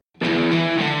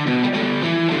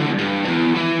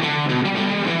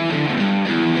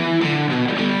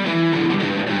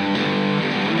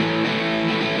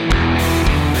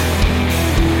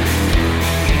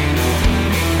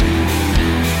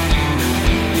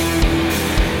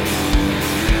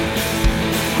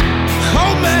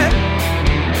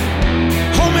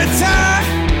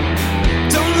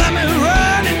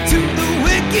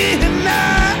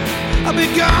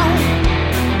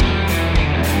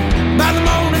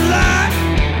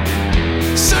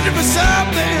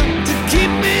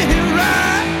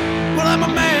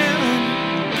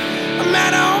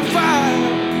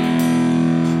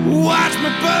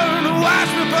watch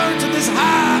me burn till this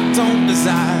heart don't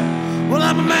desire. Well,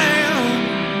 I'm a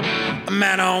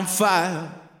man on fire.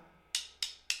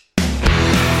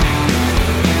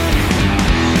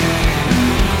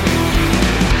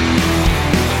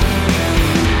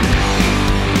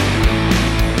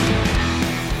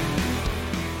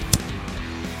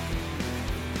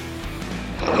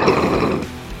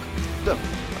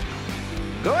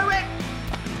 Go away!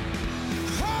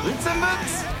 It's a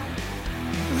mix.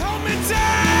 Hold me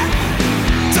tight.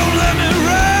 Don't let me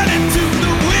run into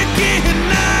the wicked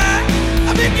night.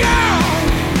 I'll be gone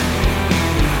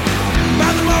by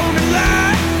the morning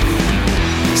light,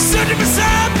 searching for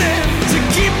something to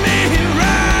keep me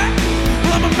right.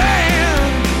 Well, I'm a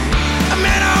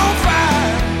man on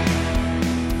fire.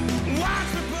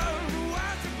 Watch me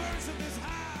burn so this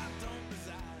heart don't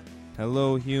reside.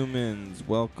 Hello, humans.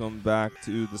 Welcome back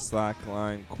to the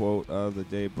Slackline Quote of the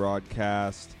Day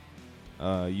broadcast.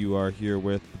 You are here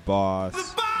with the boss.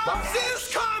 The boss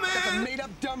is coming. That's a made-up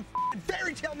dumb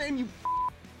fairy tale name, you.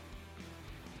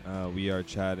 We are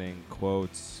chatting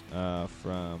quotes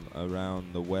from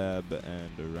around the web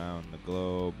and around the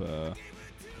globe.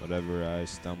 Whatever I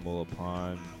stumble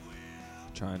upon,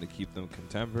 trying to keep them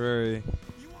contemporary.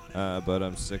 But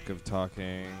I'm sick of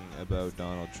talking about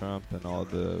Donald Trump and all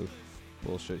the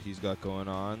bullshit he's got going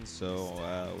on. So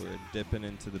we're dipping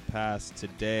into the past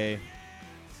today.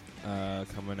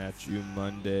 Coming at you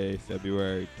Monday,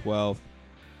 February 12th,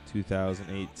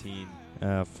 2018,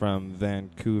 from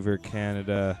Vancouver,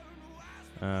 Canada.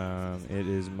 It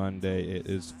is Monday. It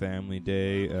is Family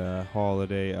Day,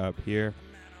 holiday up here.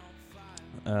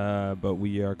 But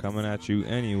we are coming at you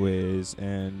anyways,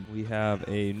 and we have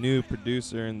a new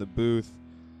producer in the booth.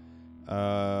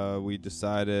 We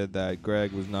decided that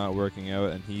Greg was not working out,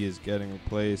 and he is getting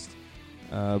replaced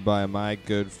by my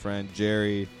good friend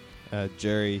Jerry.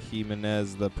 Jerry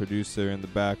Jimenez, the producer in the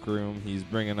back room. He's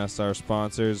bringing us our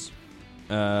sponsors.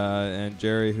 And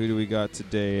Jerry, who do we got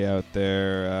today out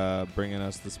there bringing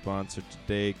us the sponsor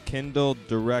today? Kindle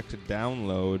Direct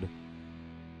Download.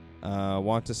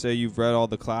 Want to say you've read all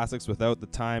the classics without the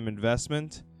time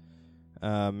investment?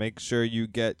 Make sure you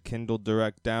get Kindle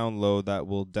Direct Download. That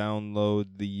will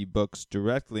download the books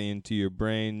directly into your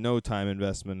brain. No time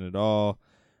investment at all.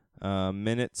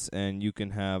 Minutes, and you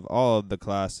can have all of the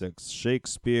classics: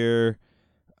 Shakespeare,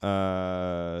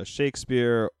 Orwell,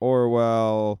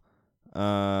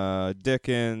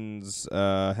 Dickens,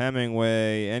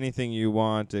 Hemingway, anything you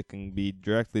want. It can be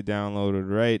directly downloaded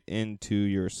right into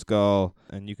your skull,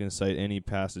 and you can cite any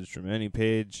passage from any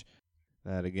page.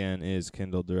 That again is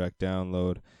Kindle Direct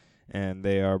Download, and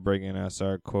they are bringing us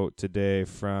our quote today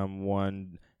from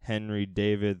one Henry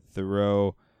David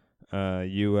Thoreau,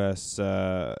 U.S.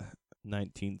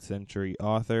 19th century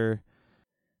author.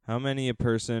 How many a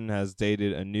person has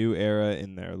dated a new era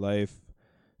in their life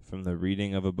from the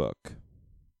reading of a book?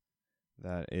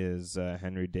 That is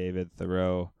Henry David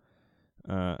Thoreau.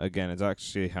 Again, it's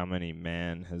actually how many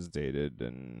man has dated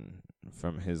and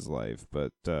from his life,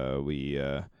 but we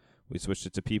switched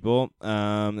it to people.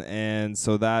 And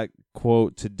so that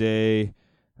quote today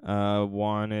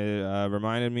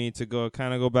reminded me to go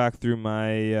back through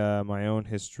my my own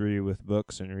history with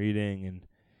books and reading,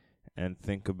 and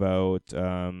think about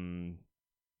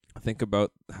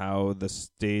how the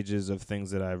stages of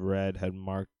things that I've read had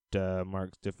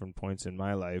marked different points in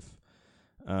my life,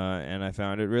 and I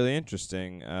found it really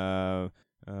interesting.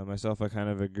 Myself, I kind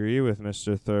of agree with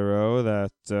Mr. Thoreau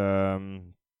that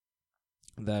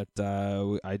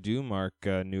I do mark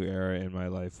a new era in my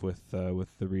life with the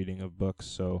reading of books.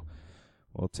 So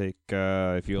we'll take,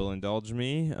 if you'll indulge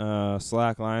me,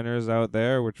 slackliners out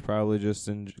there, which probably just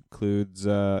includes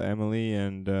Emily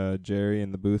and Jerry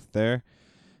in the booth there.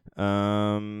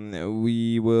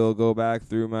 We will go back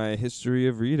through my history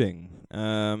of reading.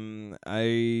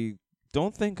 I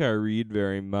don't think I read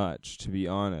very much, to be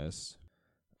honest.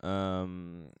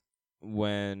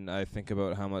 When I think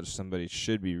about how much somebody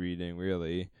should be reading,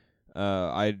 really,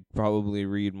 I'd probably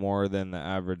read more than the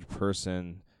average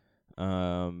person,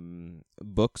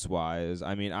 books-wise.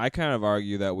 I mean, I kind of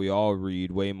argue that we all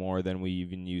read way more than we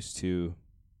even used to,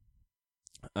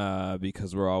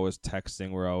 because we're always texting,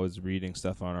 we're always reading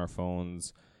stuff on our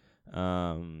phones.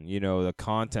 The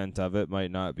content of it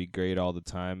might not be great all the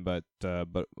time, but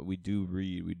we do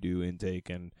read, we do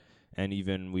intake, and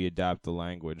even we adapt the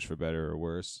language for better or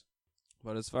worse.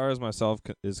 But as far as myself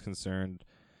is concerned,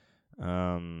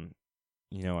 I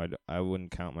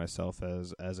wouldn't count myself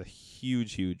as a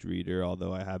huge reader,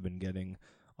 although I have been getting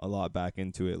a lot back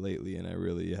into it lately, and I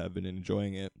really have been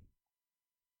enjoying it.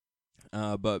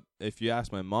 But if you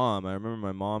ask my mom, I remember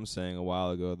my mom saying a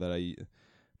while ago that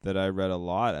that I read a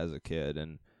lot as a kid,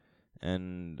 and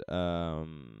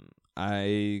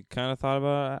I kind of thought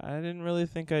about it. I didn't really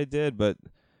think I did, but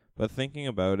thinking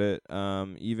about it,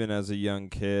 even as a young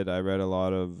kid, I read a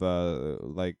lot of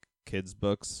like kids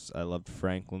books. I loved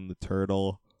Franklin the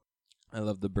Turtle. I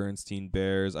loved the Bernstein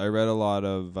Bears. I read a lot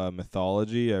of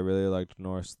mythology. I really liked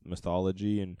Norse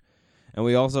mythology, and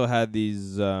we also had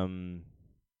these kind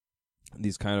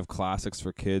of classics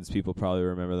for kids. People probably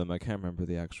remember them. I can't remember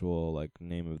the actual like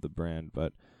name of the brand,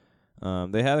 but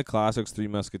they had the classics, Three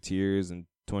Musketeers and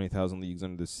 20,000 Leagues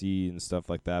Under the Sea and stuff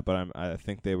like that. But I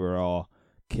think they were all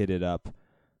kitted up.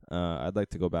 I'd like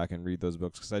to go back and read those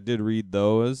books because I did read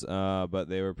those, but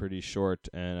they were pretty short,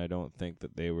 and I don't think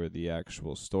that they were the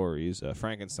actual stories.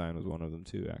 Frankenstein was one of them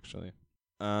too, actually.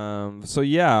 So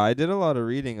yeah, I did a lot of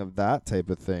reading of that type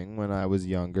of thing when I was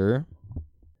younger,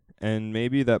 and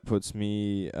maybe that puts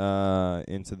me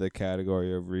into the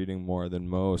category of reading more than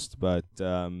most. But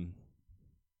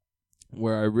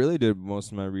where I really did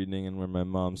most of my reading and where my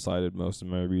mom sided most of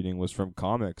my reading was from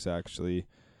comics, actually.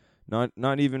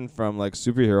 Not even from like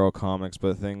superhero comics,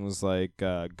 but things like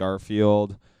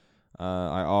Garfield.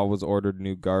 I always ordered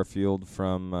new Garfield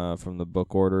from the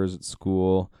book orders at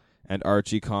school, and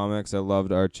Archie comics. I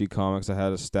loved Archie comics. I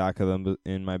had a stack of them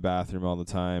in my bathroom all the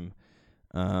time.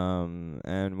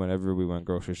 And whenever we went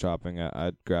grocery shopping,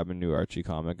 I'd grab a new Archie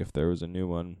comic if there was a new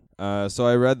one. So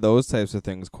I read those types of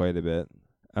things quite a bit.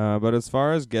 But as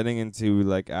far as getting into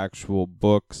like actual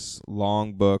books,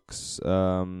 long books,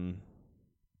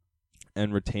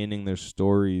 and retaining their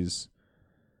stories,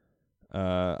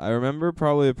 I remember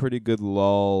probably a pretty good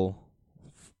lull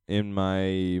in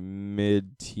my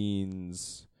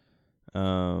mid-teens,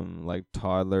 like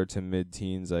toddler to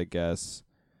mid-teens, I guess,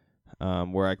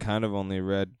 where I kind of only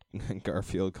read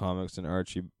Garfield comics and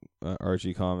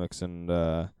Archie comics, and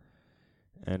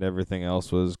everything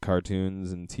else was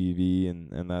cartoons and TV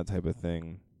and that type of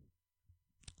thing.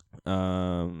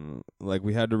 Like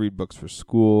we had to read books for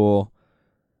school.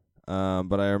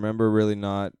 But I remember really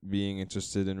not being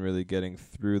interested in really getting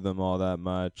through them all that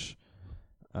much.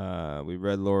 We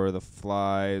read Lord of the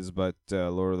Flies, but I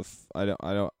know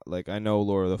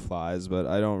Lord of the Flies, but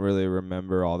I don't really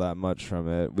remember all that much from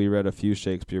it. We read a few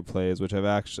Shakespeare plays, which I've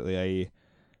actually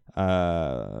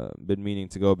been meaning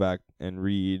to go back and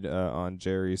read on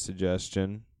Jerry's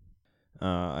suggestion.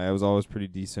 I was always pretty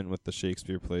decent with the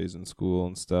Shakespeare plays in school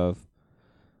and stuff.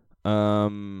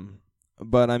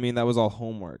 But I mean, that was all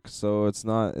homework, so it's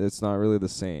not really the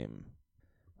same.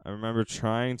 I remember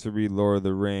trying to read Lord of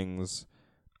the Rings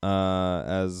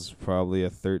as probably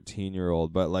a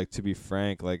 13-year-old, but like, to be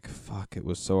frank, like, fuck, it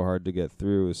was so hard to get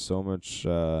through. It was so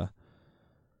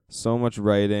much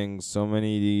writing, so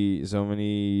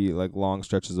many like long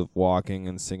stretches of walking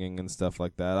and singing and stuff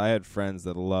like that. I had friends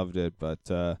that loved it,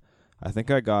 but I think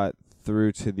I got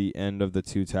through to the end of the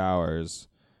Two Towers.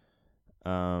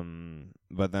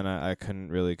 But then I couldn't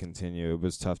really continue. It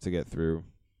was tough to get through.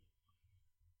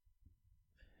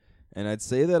 And I'd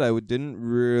say that I didn't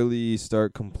really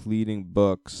start completing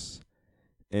books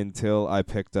until I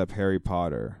picked up Harry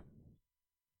Potter.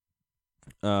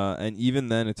 And even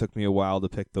then, it took me a while to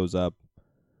pick those up.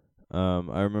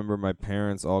 I remember my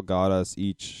parents all got us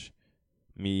each,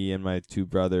 me and my two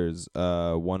brothers,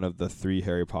 one of the 3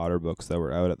 Harry Potter books that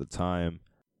were out at the time.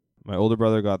 My older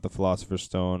brother got The Philosopher's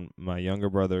Stone, my younger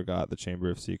brother got The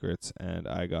Chamber of Secrets, and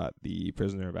I got The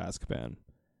Prisoner of Azkaban.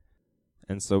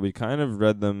 And so we kind of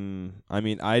read them. I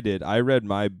mean, I did. I read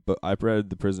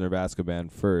The Prisoner of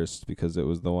Azkaban first because it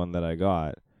was the one that I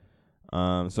got.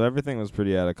 So everything was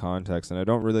pretty out of context, and I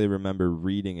don't really remember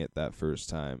reading it that first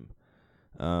time.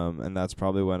 And that's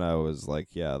probably when I was like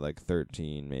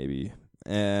 13 maybe.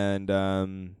 And I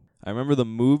remember the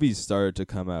movies started to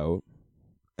come out.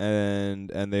 And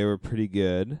they were pretty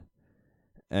good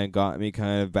and got me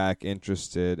kind of back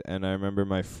interested. And I remember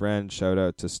my friend, shout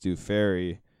out to Stu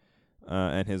Ferry,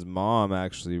 and his mom,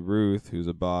 actually, Ruth, who's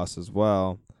a boss as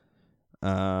well,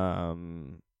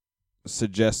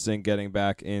 suggesting getting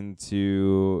back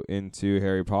into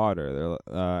Harry Potter.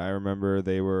 I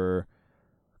remember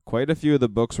quite a few of the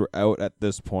books were out at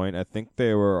this point. I think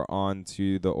they were on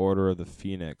to the Order of the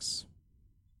Phoenix.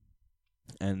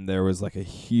 And there was like a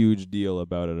huge deal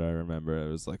about it, I remember. It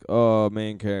was like, oh,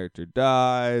 main character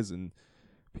dies, and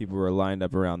people were lined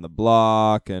up around the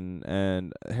block,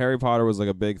 and Harry Potter was like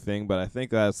a big thing, but I think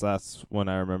that's when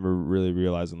I remember really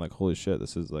realizing, like, holy shit,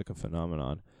 this is like a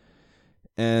phenomenon.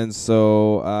 And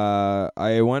so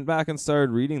I went back and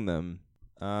started reading them.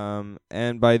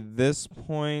 And by this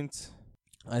point,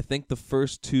 I think the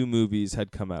first 2 movies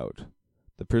had come out.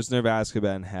 The Prisoner of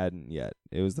Azkaban hadn't yet.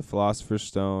 It was The Philosopher's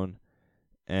Stone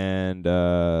and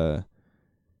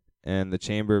and The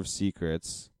Chamber of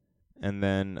Secrets, and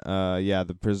then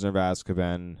The Prisoner of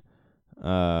Azkaban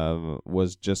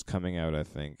was just coming out, I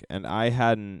think. And I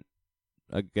hadn't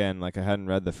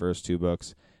read the first two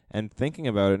books. And thinking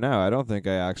about it now, I don't think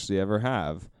I actually ever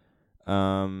have,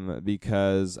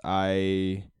 because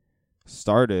I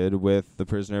started with The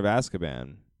Prisoner of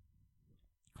Azkaban,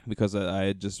 because I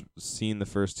had just seen the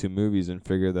first two movies and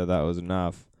figured that was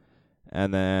enough.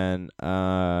 And then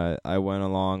I went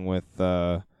along with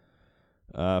from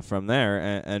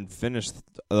there and finished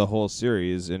the whole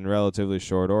series in relatively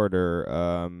short order,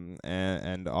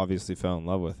 and obviously fell in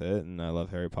love with it, and I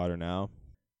love Harry Potter now.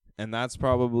 And that's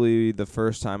probably the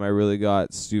first time I really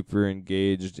got super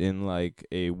engaged in like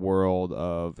a world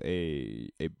of a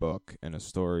book and a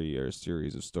story or a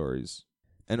series of stories.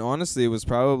 And honestly, it was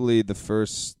probably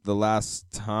the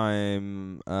last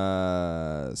time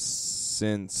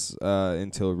since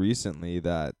until recently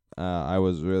that I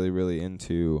was really, really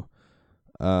into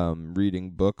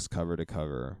reading books cover to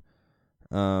cover.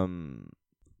 In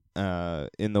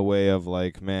the way of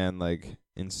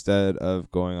instead of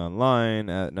going online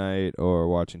at night or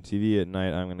watching TV at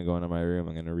night, I'm going to go into my room,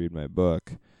 I'm going to read my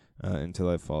book until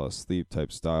I fall asleep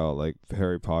type style. Like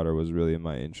Harry Potter was really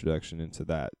my introduction into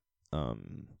that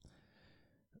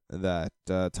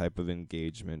type of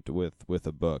engagement with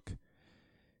a book.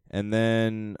 And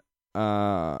then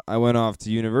I went off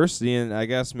to university, and I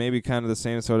guess maybe kind of the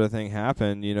same sort of thing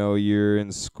happened. You know, you're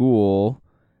in school,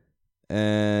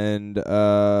 and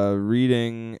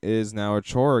reading is now a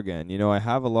chore again. You know, I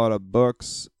have a lot of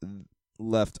books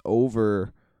left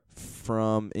over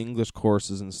from English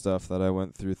courses and stuff that I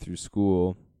went through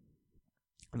school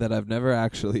that I've never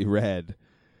actually read.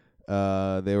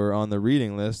 They were on the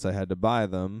reading list. I had to buy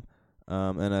them,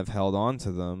 and I've held on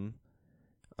to them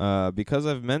because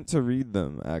I've meant to read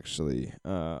them, actually.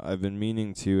 I've been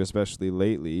meaning to, especially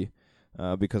lately,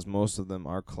 because most of them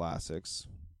are classics.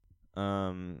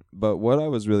 But what I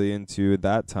was really into at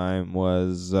that time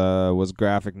was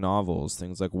graphic novels,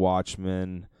 things like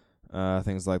Watchmen,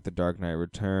 things like The Dark Knight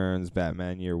Returns,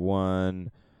 Batman Year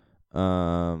One.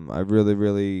 I really,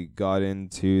 really got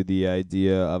into the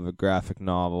idea of a graphic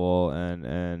novel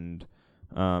and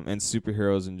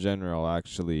superheroes in general.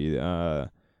 Actually,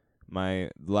 my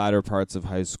latter parts of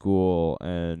high school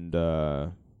and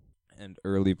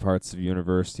early parts of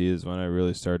university is when I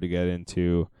really started to get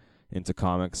into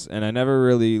comics. And I never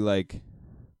really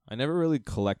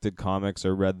collected comics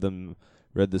or read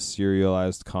the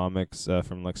serialized comics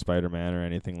from like Spider-Man or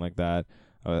anything like that.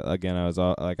 Again, I was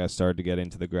I started to get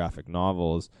into the graphic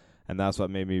novels, and that's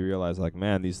what made me realize, like,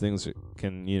 man, these things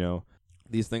can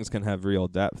have real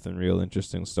depth and real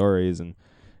interesting stories, and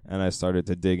I started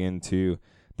to dig into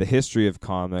the history of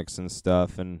comics and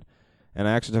stuff, and I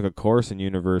actually took a course in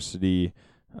university.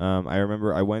 I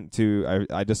remember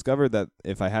I discovered that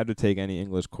if I had to take any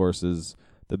English courses,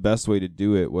 the best way to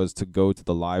do it was to go to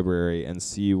the library and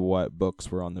see what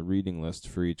books were on the reading list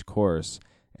for each course.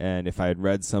 And if I had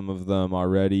read some of them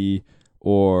already,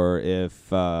 or if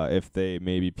they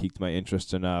maybe piqued my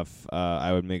interest enough,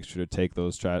 I would make sure to take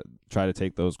those try to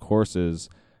take those courses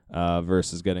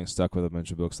versus getting stuck with a bunch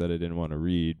of books that I didn't want to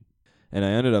read. And I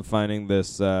ended up finding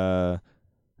this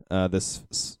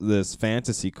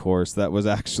fantasy course that was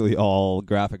actually all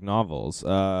graphic novels.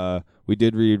 We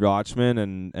did read Watchmen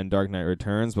and Dark Knight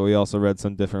Returns, but we also read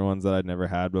some different ones that I'd never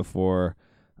had before.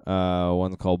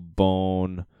 One's called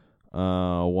Bone.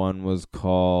 One was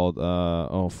called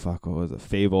what was it?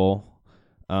 Fable.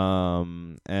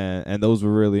 And those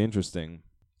were really interesting.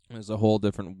 There's a whole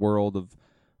different world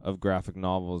of graphic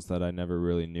novels that I never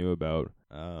really knew about.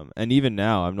 And even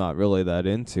now I'm not really that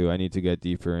into. I need to get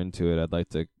deeper into it. I'd like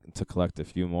to collect a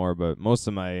few more, but most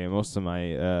of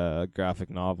my graphic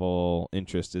novel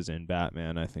interest is in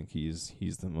Batman. I think he's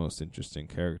the most interesting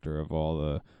character of all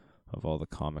the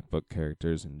comic book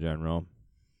characters in general.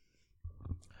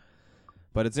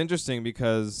 But it's interesting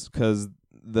because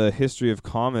the history of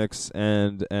comics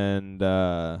and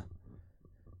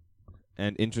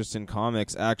interest in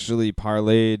comics actually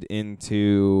parlayed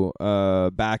into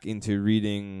back into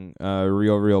reading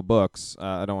real books.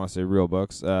 I don't want to say real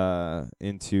books,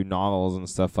 into novels and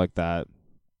stuff like that.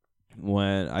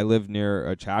 When I lived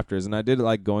near Chapters, and I did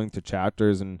like going to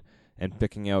Chapters and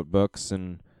picking out books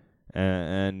and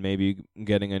maybe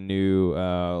getting a new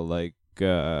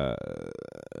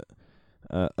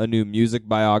a new music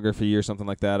biography or something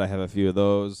like that. I have a few of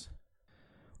those.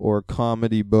 Or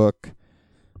comedy book.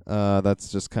 That's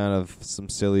just kind of some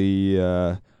silly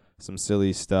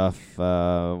stuff.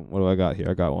 What do I got here?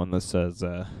 I got one that says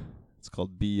it's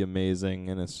called Be Amazing,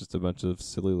 and it's just a bunch of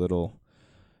silly little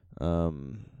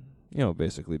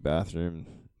basically bathroom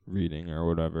reading or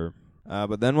whatever.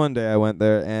 But then one day I went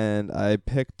there and I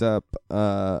picked up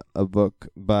a book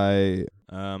by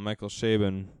Michael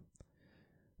Chabon,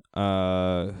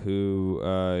 who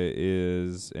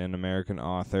is an American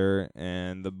author,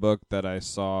 and the book that I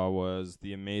saw was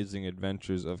The Amazing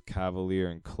Adventures of Cavalier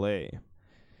and Clay.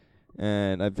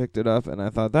 And I picked it up and I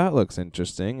thought, that looks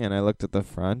interesting, and I looked at the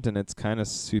front and it's kind of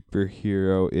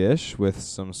superhero-ish with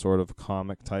some sort of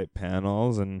comic-type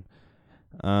panels, and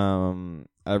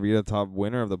I read a top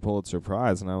winner of the Pulitzer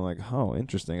Prize, and I'm like, oh,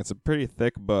 interesting. It's a pretty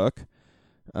thick book,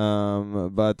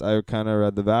 but I kind of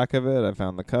read the back of it. I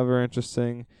found the cover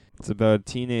interesting. It's about a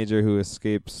teenager who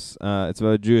escapes. It's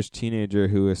about a Jewish teenager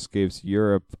who escapes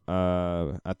Europe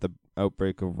at the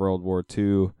outbreak of World War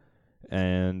II,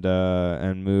 and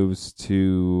moves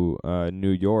to New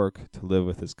York to live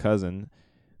with his cousin,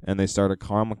 and they start a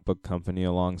comic book company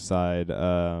alongside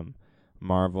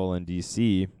Marvel and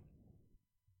DC,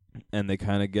 and they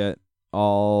kind of get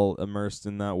all immersed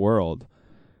in that world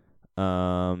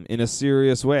in a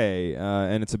serious way,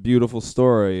 and it's a beautiful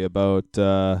story about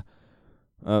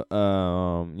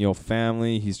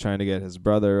family. He's trying to get his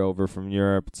brother over from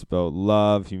Europe. It's about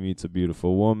love. He meets a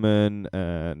beautiful woman,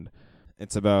 and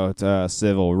it's about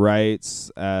civil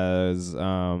rights, as a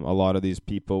lot of these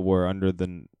people were under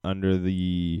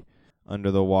the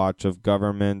watch of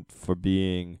government for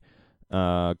being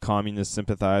communist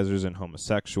sympathizers and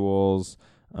homosexuals,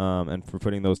 and for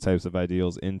putting those types of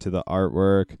ideals into the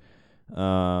artwork,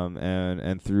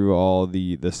 and through all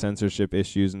the censorship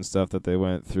issues and stuff that they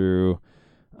went through.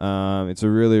 It's a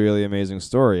really, really amazing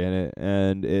story,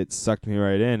 and it sucked me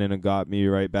right in, and it got me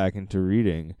right back into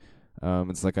reading.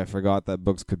 It's like I forgot that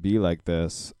books could be like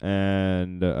this,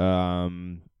 and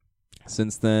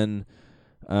since then,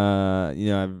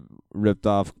 I've ripped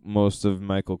off most of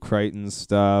Michael Crichton's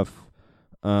stuff.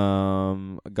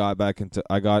 I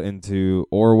got into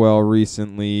Orwell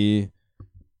recently,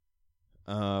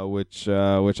 which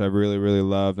I really, really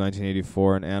loved.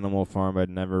 1984 and Animal Farm I'd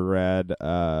never read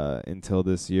until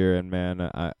this year, and man,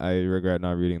 I regret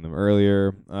not reading them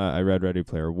earlier. I read Ready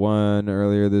Player One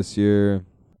earlier this year.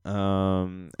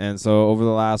 And so over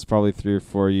the last probably 3 or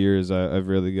 4 years, I've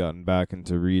really gotten back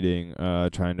into reading,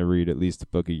 trying to read at least a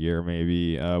book a year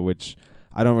maybe, which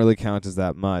I don't really count as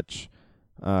that much,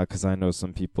 'cause I know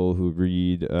some people who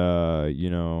read, a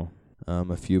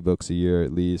few books a year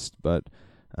at least, but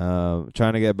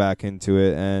trying to get back into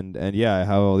it, and yeah, I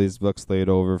have all these books laid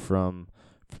over from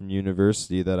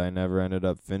university that I never ended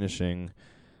up finishing.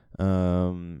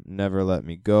 Never Let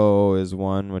Me Go is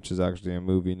one, which is actually a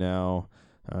movie now.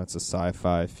 It's a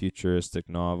sci-fi futuristic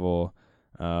novel.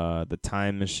 The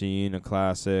Time Machine, a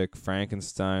classic.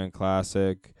 Frankenstein, a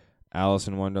classic. Alice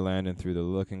in Wonderland and Through the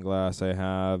Looking Glass I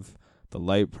have. The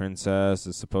Light Princess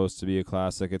is supposed to be a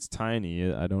classic. It's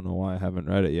tiny. I don't know why I haven't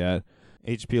read it yet.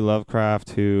 H.P. Lovecraft,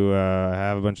 who I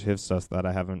have a bunch of his stuff that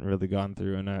I haven't really gone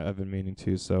through, and I've been meaning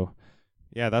to. So,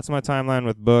 yeah, that's my timeline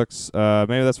with books.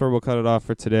 Maybe that's where we'll cut it off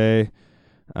for today.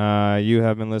 You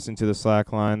have been listening to The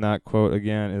Slackline. That quote,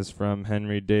 again, is from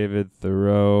Henry David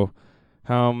Thoreau.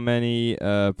 How many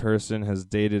person has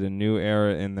dated a new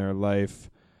era in their life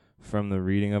from the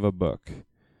reading of a book?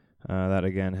 That,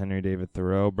 again, Henry David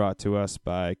Thoreau, brought to us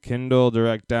by Kindle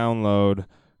Direct Download.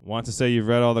 Want to say you've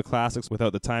read all the classics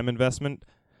without the time investment?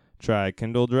 Try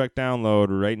Kindle Direct Download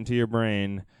right into your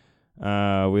brain.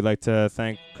 We'd like to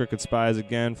thank Crooked Spies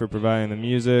again for providing the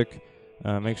music.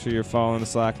 Make sure you're following the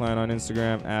Slackline on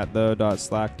Instagram at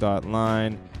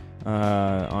the.slack.line,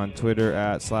 on Twitter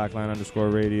at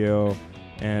slackline_radio,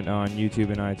 and on YouTube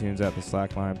and iTunes at the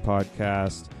Slackline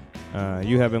Podcast.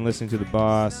 You have been listening to The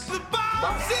Boss. The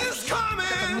boss is coming!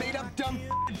 That's a made-up dumb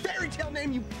fairy tale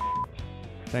name, you.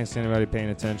 Thanks to anybody paying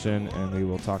attention, and we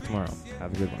will talk tomorrow.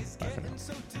 Have a good one. Bye for now.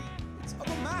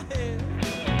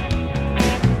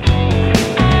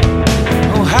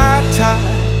 Oh, high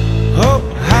tide.